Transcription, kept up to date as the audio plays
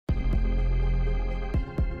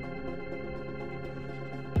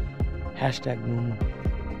#Mumu.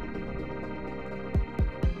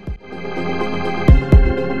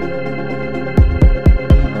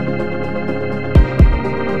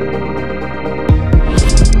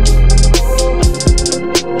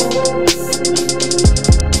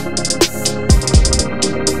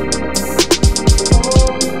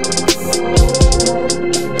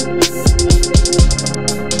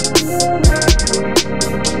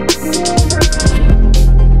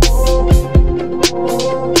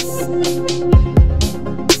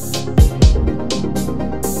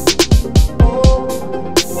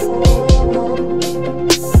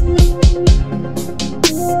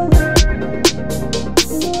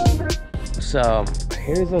 So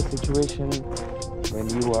here is a situation when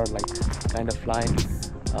you are like kind of flying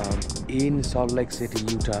in Salt Lake City,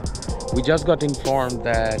 Utah. We just got informed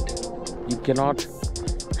that you cannot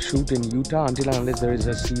shoot in Utah until and unless there is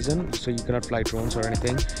a season, so you cannot fly drones or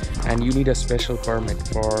anything, and you need a special permit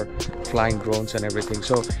for flying drones and everything.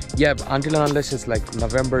 So yeah, until and unless it's like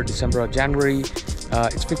November, December or January,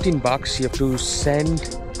 it's $15. You have to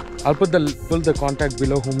send, I'll put the contact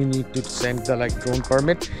below whom you need to send the like drone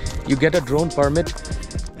permit. You get a drone permit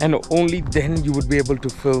and only then you would be able to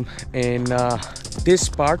film in this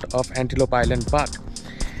part of Antelope Island. But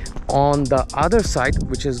on the other side,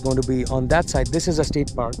 which is going to be on that side, this is a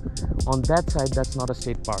state park. On that side, that's not a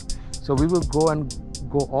state park. So we will go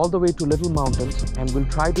all the way to Little Mountains and we'll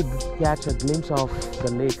try to catch a glimpse of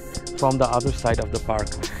the lake from the other side of the park.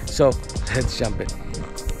 So let's jump in.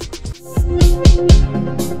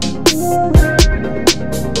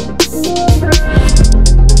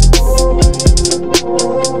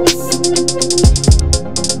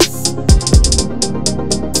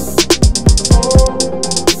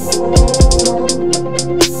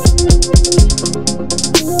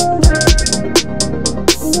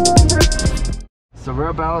 So we're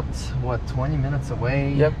about, what, 20 minutes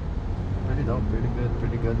away? Yep. Pretty dope,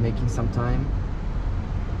 pretty good, making some time.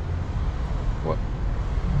 What?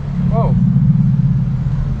 Whoa.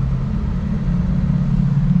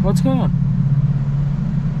 What's going on?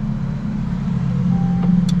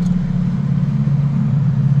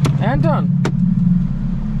 Anton!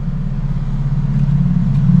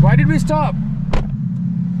 Why did we stop?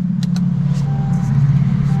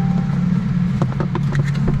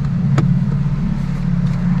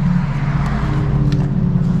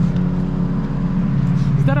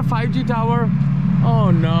 Is that a 5G tower? Oh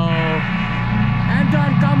no.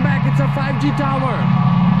 Anton, come back, it's a 5G tower.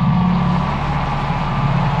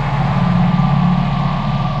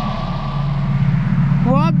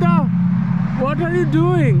 What are you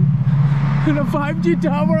doing? In a 5G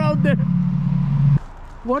tower out there.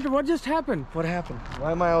 What just happened? What happened?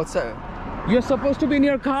 Why am I outside? You're supposed to be in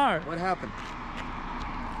your car. What happened?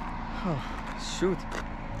 Oh, shoot.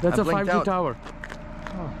 That's I a 5G out. tower.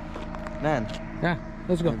 Oh, man. Yeah,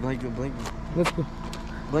 let's go. Blink. Let's go.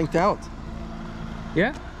 Blinked out.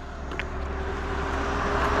 Yeah?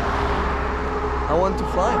 I want to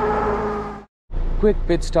fly. Quick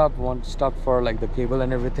pit stop, one stop for like the cable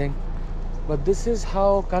and everything. But this is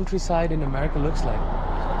how countryside in America looks like.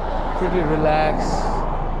 Pretty relaxed,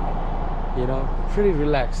 you know, pretty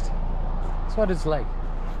relaxed. That's what it's like.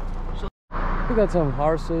 We got some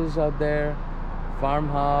horses out there,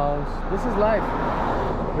 farmhouse. This is life,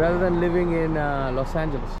 rather than living in Los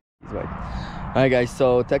Angeles. Right. Alright guys,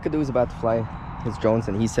 so Techado is about to fly his drones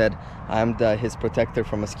and he said I'm his protector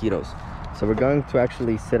from mosquitoes. So we're going to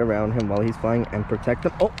actually sit around him while he's flying and protect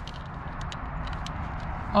him.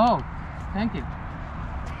 Oh, thank you.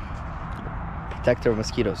 Protector of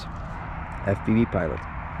mosquitoes. FPV pilot.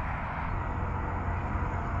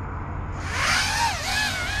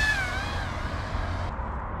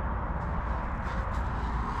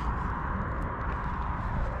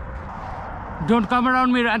 Don't come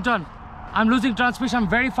around me, Anton. I'm losing transmission. I'm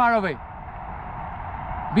very far away.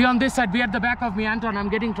 Be on this side. Be at the back of me, Anton. I'm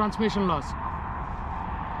getting transmission loss.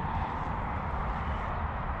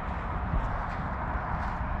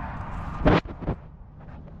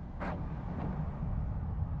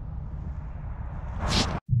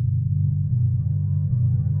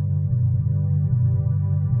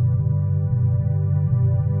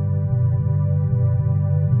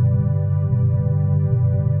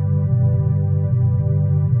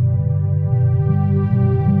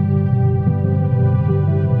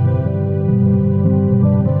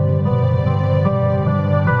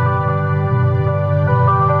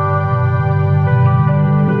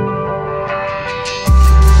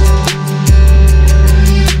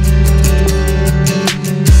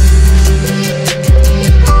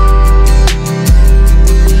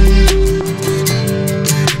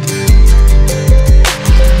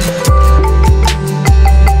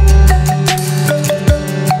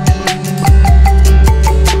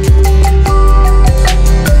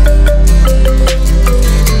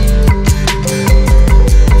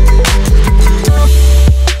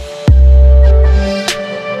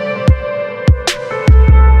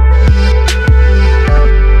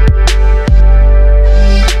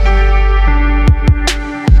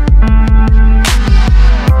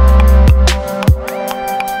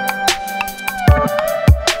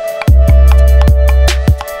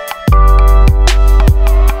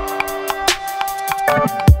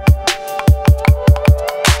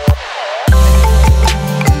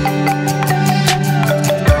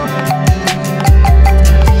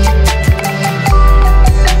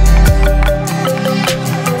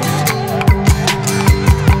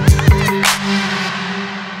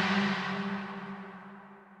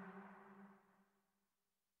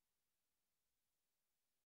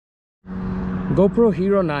 GoPro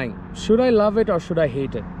Hero 9. Should I love it or should I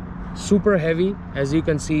hate it? Super heavy. As you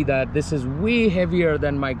can see that this is way heavier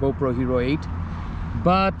than my GoPro Hero 8.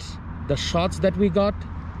 But the shots that we got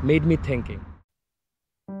made me thinking.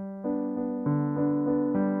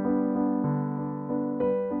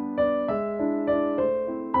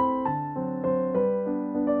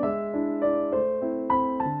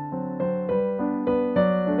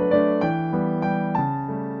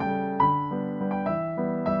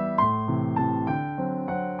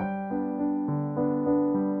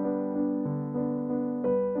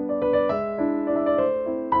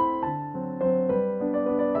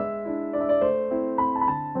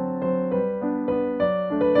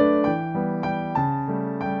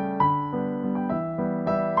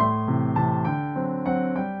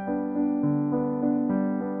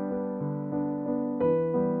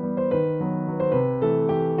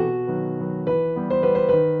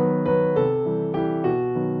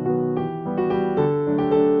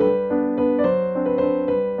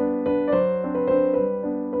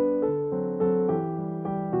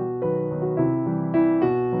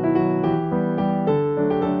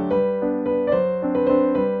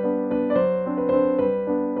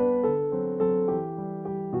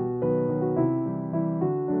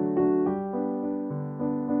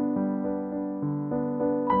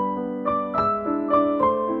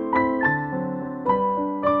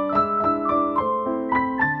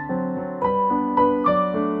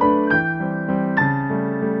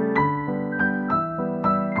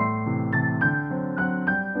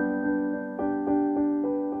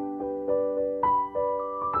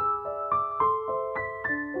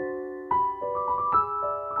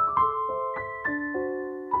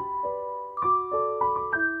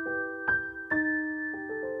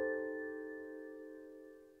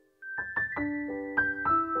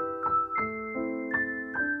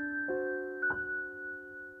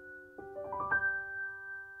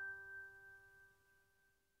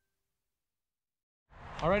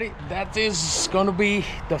 Alrighty, that is going to be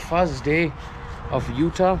the first day of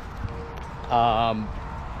Utah.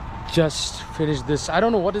 Just finished this. I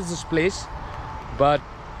don't know what is this place, but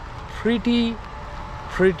pretty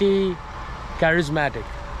charismatic.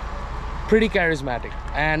 Pretty charismatic.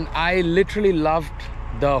 And I literally loved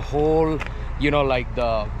the whole, you know, like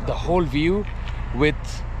the whole view with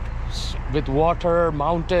water,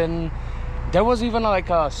 mountain. There was even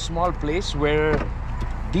like a small place where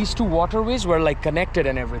these two waterways were like connected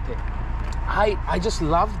and everything. I just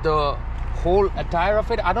love the whole attire of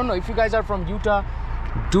it. I don't know if you guys are from Utah,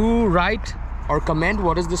 do write or comment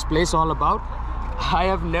what is this place all about. I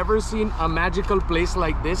have never seen a magical place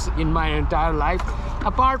like this in my entire life,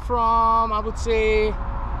 apart from, I would say,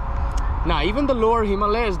 even the lower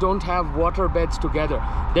Himalayas don't have water beds together.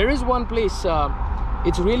 There is one place,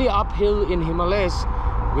 it's really uphill in Himalayas,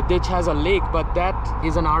 which has a lake, but that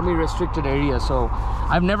is an army restricted area, so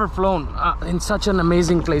I've never flown in such an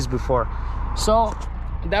amazing place before. So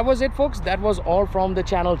that was it, folks. That was all from the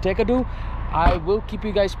channel Techado. I will keep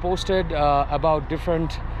you guys posted about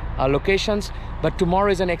different locations, but tomorrow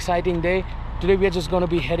is an exciting day. Today we are just going to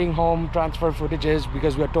be heading home, transfer footages,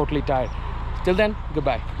 because we are totally tired. Till then,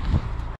 goodbye.